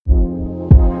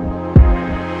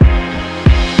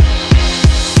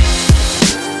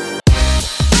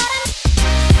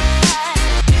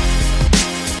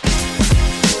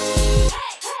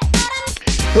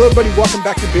Hello, everybody. Welcome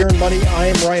back to Beer and Money. I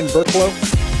am Ryan Burklow.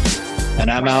 And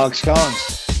I'm Alex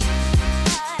Collins.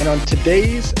 And on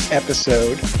today's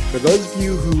episode, for those of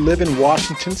you who live in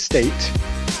Washington State,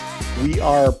 we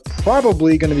are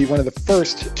probably going to be one of the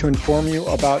first to inform you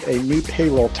about a new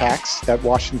payroll tax that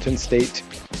Washington State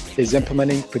is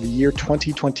implementing for the year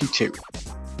 2022.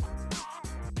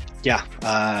 Yeah,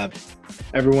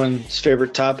 everyone's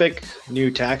favorite topic, new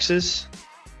taxes.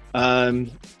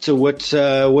 So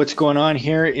what's going on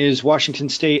here is Washington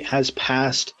State has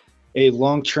passed a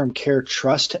Long-Term Care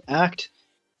Trust Act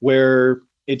where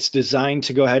it's designed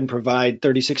to go ahead and provide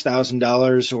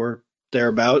 $36,000 or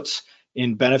thereabouts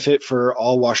in benefit for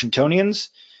all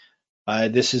Washingtonians.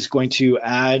 This is going to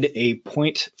add a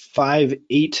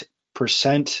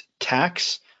 0.58%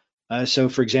 tax. So,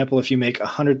 for example, if you make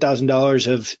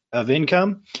 $100,000 of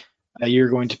income, you're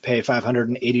going to pay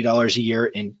 $580 a year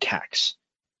in tax.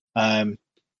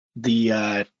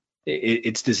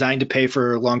 It's designed to pay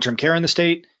for long-term care in the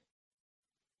state,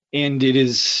 and it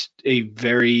is a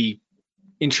very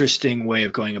interesting way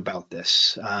of going about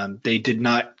this. They did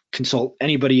not consult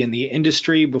anybody in the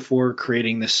industry before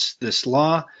creating this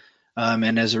law,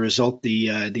 and as a result,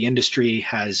 the industry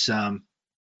has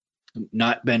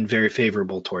not been very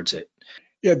favorable towards it.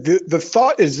 Yeah, the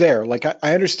thought is there. Like,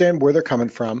 I understand where they're coming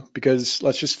from because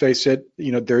let's just face it,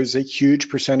 there's a huge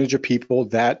percentage of people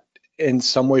that in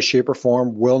some way, shape, or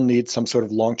form will need some sort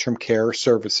of long-term care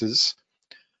services.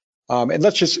 And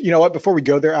let's just, before we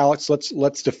go there, Alex,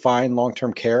 let's define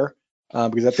long-term care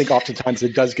because I think oftentimes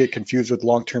it does get confused with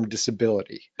long-term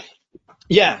disability.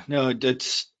 Yeah, no,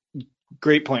 that's a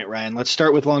great point, Ryan. Let's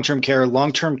start with long-term care.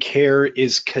 Long-term care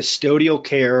is custodial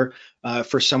care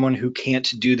for someone who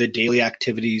can't do the daily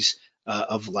activities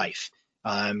of life.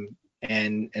 And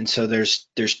so there's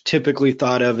typically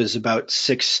thought of as about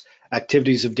 6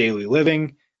 activities of daily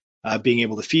living, being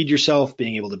able to feed yourself,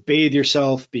 being able to bathe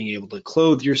yourself, being able to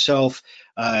clothe yourself,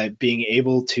 being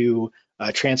able to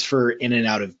transfer in and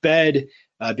out of bed,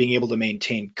 being able to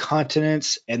maintain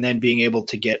continence, and then being able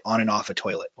to get on and off a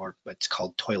toilet, or what's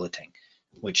called toileting,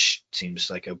 which seems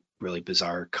like a really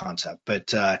bizarre concept. But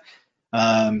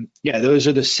those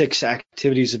are the 6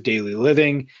 activities of daily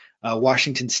living.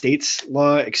 Washington State's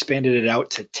law expanded it out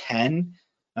to 10.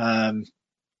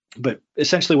 But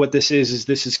essentially what this is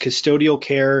custodial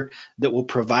care that will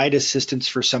provide assistance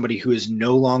for somebody who is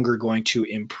no longer going to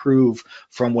improve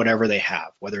from whatever they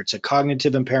have, whether it's a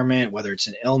cognitive impairment, whether it's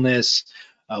an illness,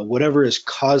 whatever is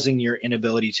causing your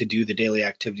inability to do the daily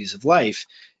activities of life.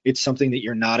 It's something that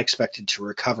you're not expected to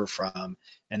recover from,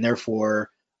 and therefore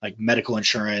like medical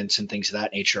insurance and things of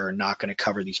that nature are not going to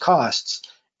cover these costs.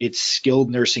 It's skilled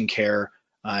nursing care,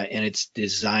 and it's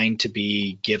designed to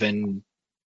be given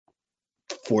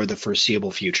for the foreseeable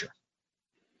future.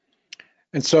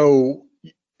 And so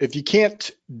if you can't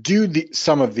do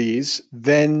some of these,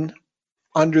 then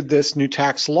under this new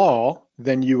tax law,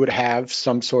 then you would have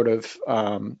some sort of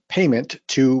payment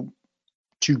to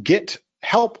get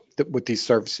help with these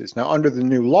services. Now, under the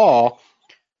new law,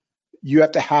 you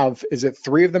have to have, is it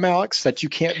 3 of them, Alex, that you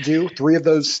can't do? 3 of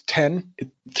those 10?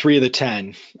 3 of the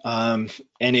 10. And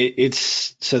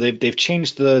it's so they've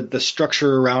changed the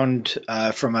structure around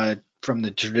from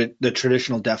the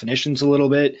traditional definitions a little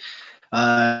bit.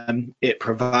 It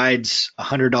provides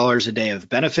 $100 a day of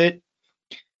benefit,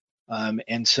 and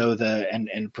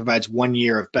provides 1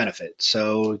 year of benefit.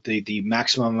 So the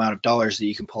maximum amount of dollars that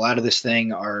you can pull out of this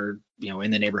thing are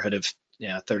in the neighborhood of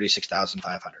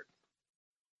 $36,500.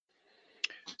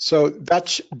 So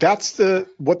that's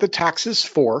what the tax is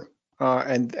for.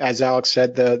 And as Alex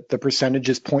said, the percentage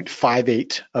is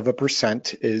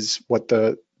 0.58% is what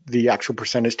the actual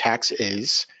percentage tax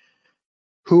is.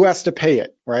 Who has to pay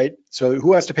it, right? So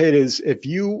who has to pay it is if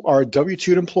you are a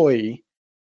W-2 employee,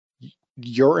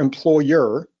 your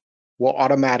employer will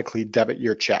automatically debit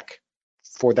your check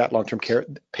for that long-term care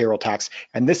payroll tax.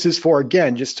 And this is for,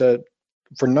 again, for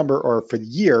the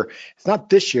year. It's not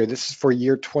this year. This is for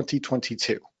year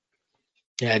 2022.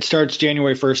 Yeah, it starts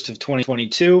January 1st of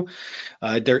 2022.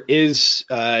 There is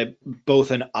both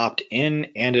an opt-in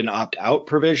and an opt-out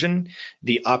provision.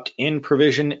 The opt-in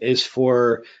provision is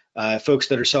for folks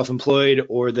that are self-employed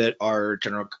or that are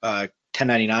general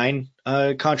 1099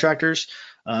 contractors.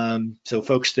 So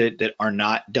folks that are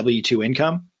not W-2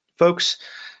 income folks.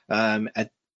 There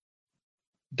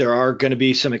are going to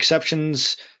be some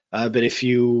exceptions, but if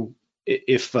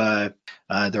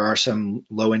there are some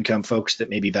low-income folks that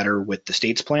may be better with the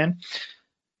state's plan.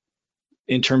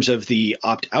 In terms of the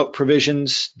opt-out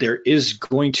provisions, there is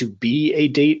going to be a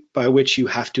date by which you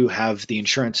have to have the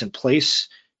insurance in place,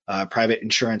 private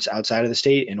insurance outside of the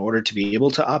state, in order to be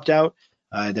able to opt out.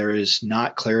 There is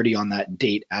not clarity on that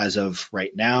date as of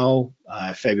right now,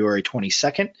 February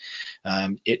 22nd.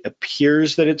 It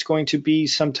appears that it's going to be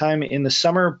sometime in the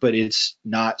summer, but it's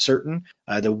not certain.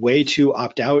 The way to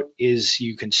opt out is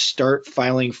you can start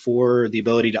filing for the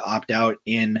ability to opt out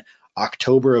in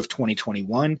October of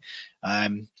 2021.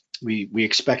 We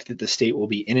expect that the state will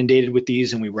be inundated with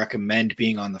these, and we recommend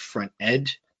being on the front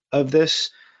end of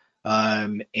this.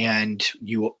 And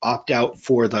you will opt out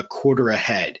for the quarter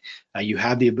ahead. You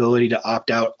have the ability to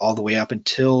opt out all the way up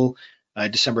until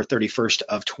December 31st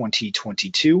of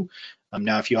 2022.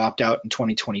 Now, if you opt out in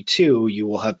 2022, you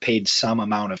will have paid some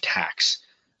amount of tax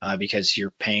because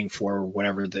you're paying for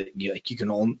whatever you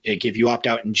can only, if you opt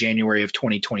out in January of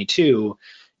 2022,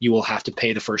 you will have to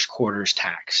pay the first quarter's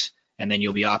tax, and then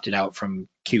you'll be opted out from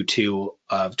Q2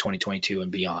 of 2022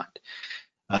 and beyond.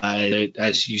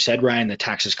 As you said, Ryan, the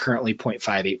tax is currently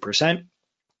 0.58%.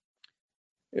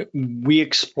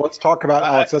 Let's talk about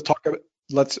Alex.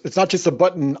 It's not just a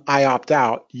button, I opt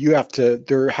out.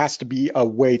 There has to be a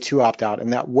way to opt out.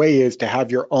 And that way is to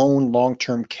have your own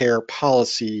long-term care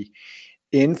policy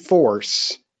in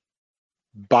force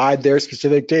by their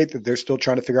specific date that they're still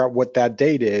trying to figure out what that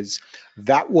date is.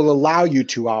 That will allow you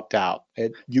to opt out.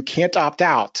 You can't opt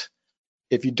out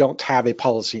if you don't have a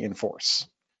policy in force.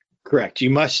 Correct.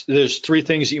 There's three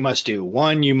things that you must do.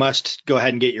 One, you must go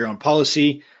ahead and get your own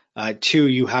policy. Two,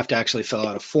 you have to actually fill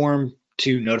out a form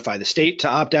to notify the state to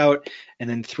opt out. And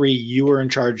then three, you are in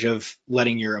charge of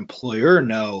letting your employer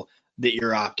know that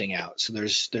you're opting out. So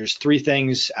there's three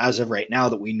things as of right now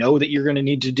that we know that you're going to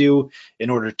need to do in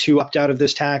order to opt out of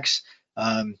this tax.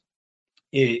 They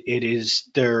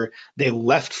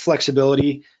left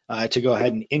flexibility to go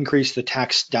ahead and increase the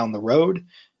tax down the road.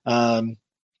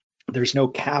 There's no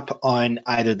cap on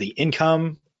either the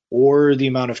income or the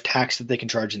amount of tax that they can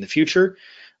charge in the future.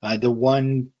 The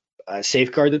one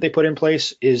safeguard that they put in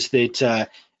place is that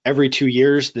every 2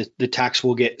 years, the tax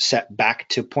will get set back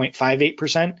to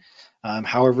 0.58%.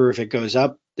 However, if it goes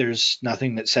up, there's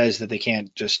nothing that says that they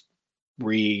can't just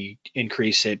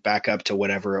increase it back up to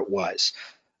whatever it was.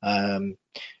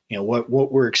 What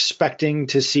we're expecting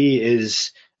to see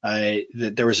is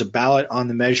that there was a ballot on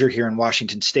the measure here in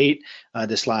Washington State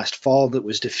this last fall that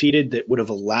was defeated that would have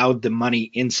allowed the money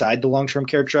inside the long-term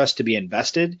care trust to be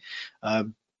invested.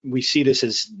 We see this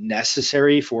as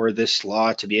necessary for this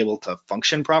law to be able to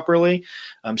function properly.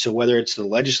 So whether it's the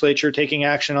legislature taking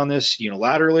action on this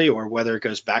unilaterally or whether it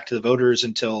goes back to the voters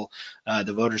until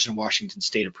the voters in Washington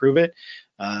State approve it,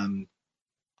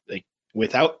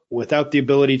 without the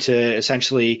ability to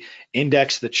essentially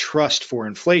index the trust for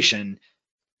inflation,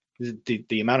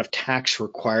 the amount of tax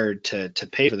required to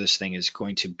pay for this thing is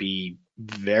going to be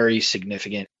very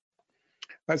significant.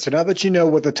 All right, so now that you know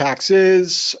what the tax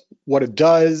is, what it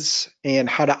does, and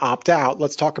how to opt out,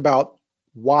 let's talk about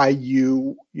why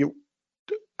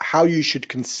how you should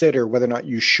consider whether or not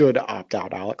you should opt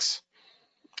out, Alex.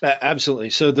 Absolutely.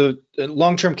 So the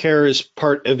long-term care is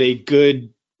part of a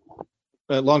good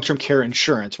long-term care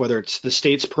insurance, whether it's the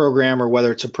state's program or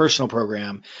whether it's a personal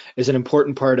program, is an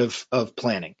important part of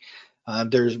planning.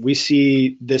 We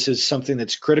see this as something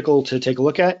that's critical to take a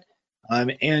look at,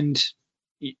 and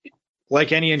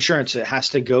like any insurance, it has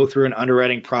to go through an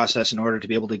underwriting process in order to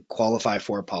be able to qualify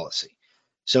for a policy.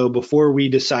 So before we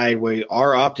decide we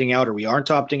are opting out or we aren't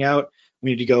opting out, we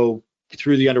need to go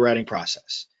through the underwriting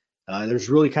process. There's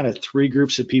really kind of three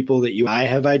groups of people that you and I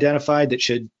have identified that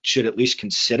should at least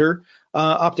consider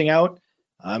opting out.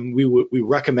 We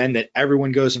recommend that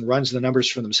everyone goes and runs the numbers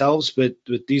for themselves, but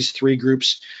these three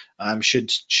groups should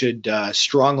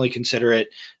strongly consider it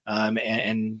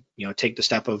and take the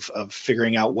step of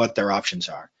figuring out what their options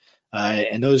are.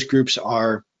 And those groups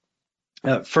are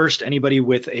first, anybody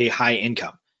with a high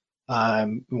income.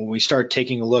 When we start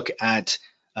taking a look at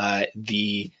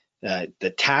the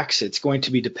tax, it's going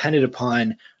to be dependent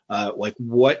upon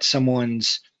what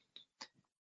someone's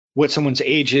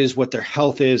age is, what their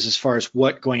health is, as far as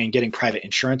what going and getting private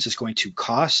insurance is going to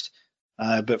cost.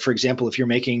 But for example, if you're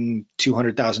making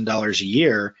 $200,000 a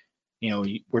year,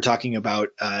 we're talking about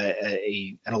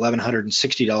an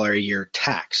 $1,160 a year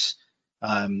tax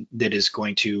that is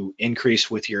going to increase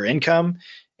with your income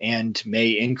and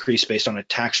may increase based on a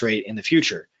tax rate in the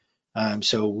future.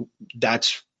 So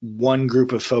that's one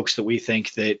group of folks that we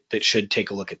think that should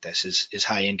take a look at this is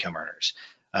high income earners.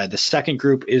 The second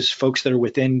group is folks that are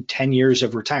within 10 years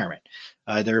of retirement.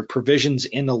 There are provisions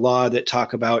in the law that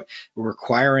talk about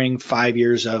requiring 5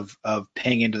 years of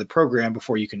paying into the program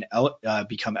before you can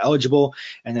become eligible.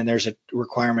 And then there's a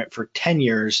requirement for 10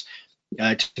 years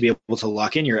to be able to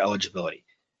lock in your eligibility.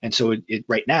 And so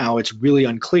right now it's really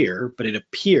unclear, but it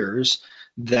appears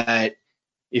that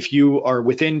if you are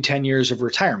within 10 years of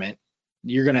retirement,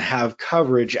 you're going to have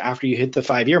coverage after you hit the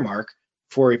 5-year mark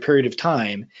for a period of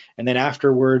time. And then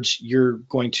afterwards, you're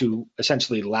going to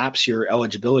essentially lapse your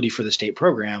eligibility for the state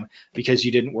program because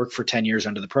you didn't work for 10 years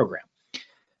under the program.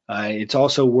 It's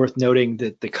also worth noting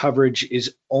that the coverage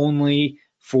is only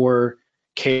for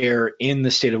care in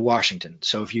the state of Washington.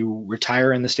 So if you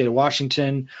retire in the state of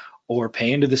Washington or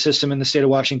pay into the system in the state of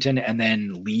Washington and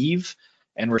then leave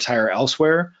and retire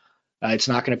elsewhere, it's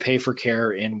not going to pay for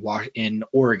care in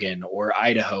Oregon or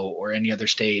Idaho or any other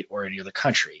state or any other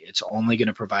country. It's only going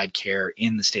to provide care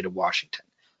in the state of Washington.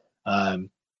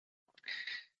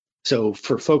 So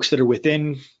for folks that are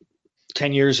within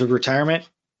 10 years of retirement,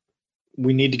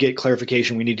 we need to get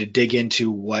clarification. We need to dig into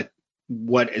what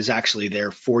is actually there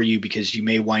for you, because you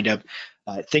may wind up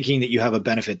thinking that you have a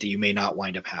benefit that you may not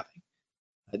wind up having.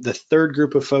 The third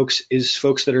group of folks is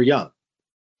folks that are young.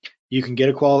 You can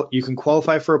you can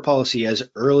qualify for a policy as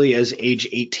early as age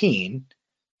 18,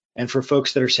 and for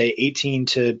folks that are, say, 18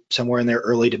 to somewhere in their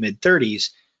early to mid 30s,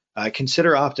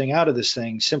 consider opting out of this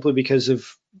thing simply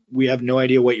because we have no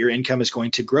idea what your income is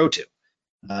going to grow to.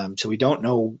 So we don't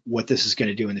know what this is going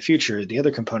to do in the future. The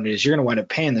other component is you're going to wind up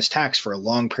paying this tax for a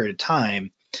long period of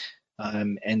time.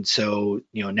 And so,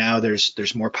 now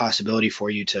there's more possibility for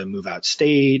you to move out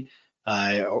state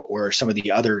or some of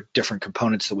the other different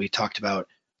components that we talked about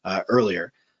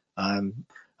earlier.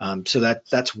 So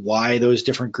that's why those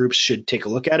different groups should take a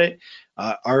look at it.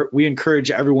 We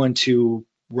encourage everyone to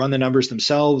run the numbers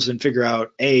themselves and figure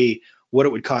out, what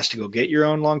it would cost to go get your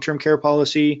own long-term care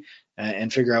policy,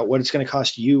 and figure out what it's going to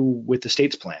cost you with the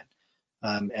state's plan.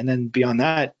 And then beyond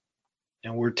that,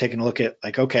 we're taking a look at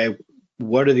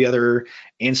what are the other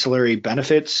ancillary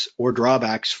benefits or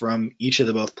drawbacks from each of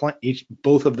the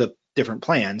both of the different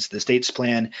plans, the state's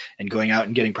plan and going out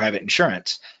and getting private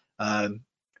insurance.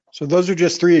 So those are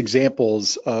just 3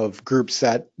 examples of groups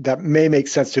that may make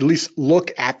sense to at least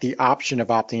look at the option of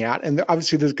opting out. And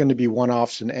obviously there's going to be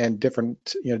one-offs and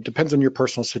different, depends on your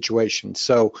personal situation.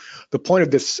 So the point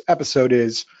of this episode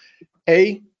is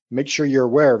A, make sure you're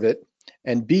aware of it,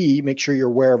 and B, make sure you're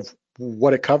aware of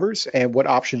what it covers and what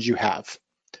options you have,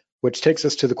 which takes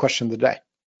us to the question of the day.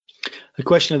 The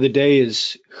question of the day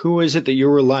is, who is it that you're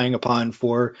relying upon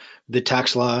for the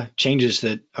tax law changes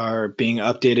that are being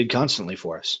updated constantly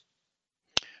for us?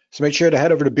 So make sure to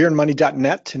head over to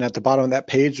beerandmoney.net, and at the bottom of that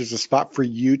page, there's a spot for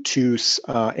you to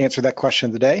answer that question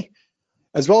of the day,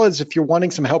 as well as if you're wanting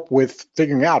some help with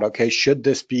figuring out, should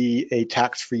this be a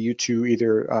tax for you to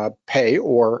either pay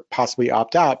or possibly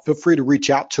opt out, feel free to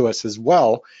reach out to us as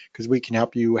well, because we can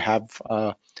help you have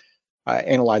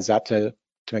analyze that to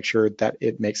make sure that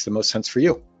it makes the most sense for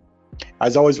you.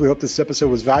 As always, we hope this episode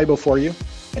was valuable for you.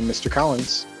 And Mr.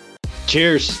 Collins,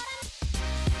 cheers.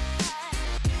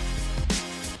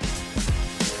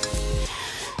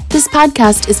 This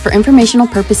podcast is for informational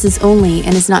purposes only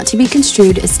and is not to be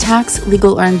construed as tax,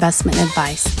 legal, or investment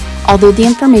advice. Although the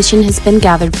information has been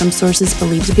gathered from sources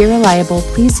believed to be reliable,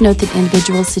 please note that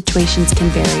individual situations can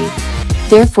vary.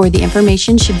 Therefore, the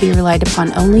information should be relied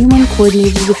upon only when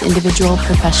coordinated with individual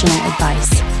professional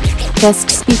advice. Guest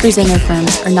speakers and their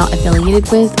firms are not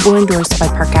affiliated with or endorsed by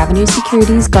Park Avenue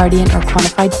Securities, Guardian, or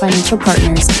Quantified Financial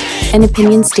Partners, and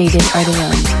opinions stated are their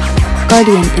own.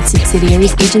 Guardian, its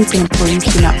subsidiaries, agents, and employees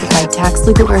do not provide tax,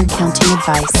 legal, or accounting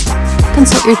advice.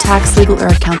 Consult your tax, legal, or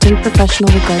accounting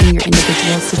professional regarding your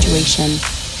individual situation.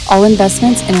 All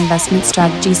investments and investment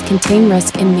strategies contain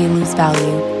risk and may lose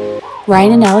value.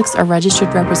 Ryan and Alex are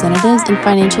registered representatives and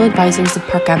financial advisors of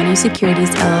Park Avenue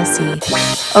Securities, LLC.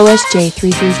 OSJ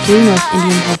 333 North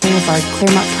Indian Hill Boulevard,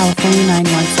 Claremont, California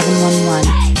 91711,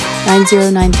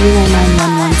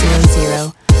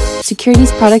 9093991100.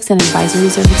 Securities products and advisory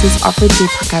services offered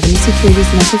through Park Avenue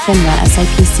Securities Member FINRA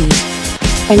SIPC.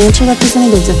 Financial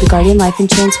representatives of the Guardian Life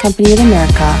Insurance Company of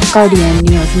America, Guardian,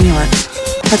 New York, New York.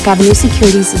 Park Avenue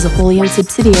Securities is a wholly owned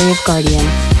subsidiary of Guardian.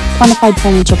 Quantified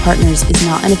Financial Partners is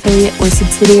not an affiliate or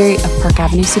subsidiary of Park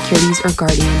Avenue Securities or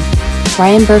Guardian.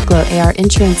 Ryan Burklow, AR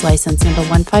Insurance License Number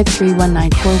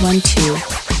 153-19412.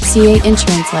 CA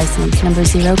Insurance License Number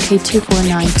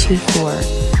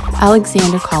 0K24924.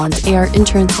 Alexander Collins, AR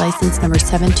Insurance License Number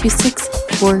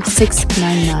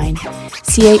 7264699.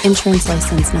 CA Insurance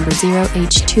License Number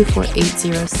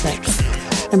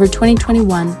 0H24806. Number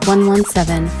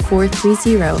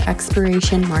 2021-117-430,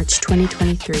 expiration March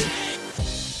 2023.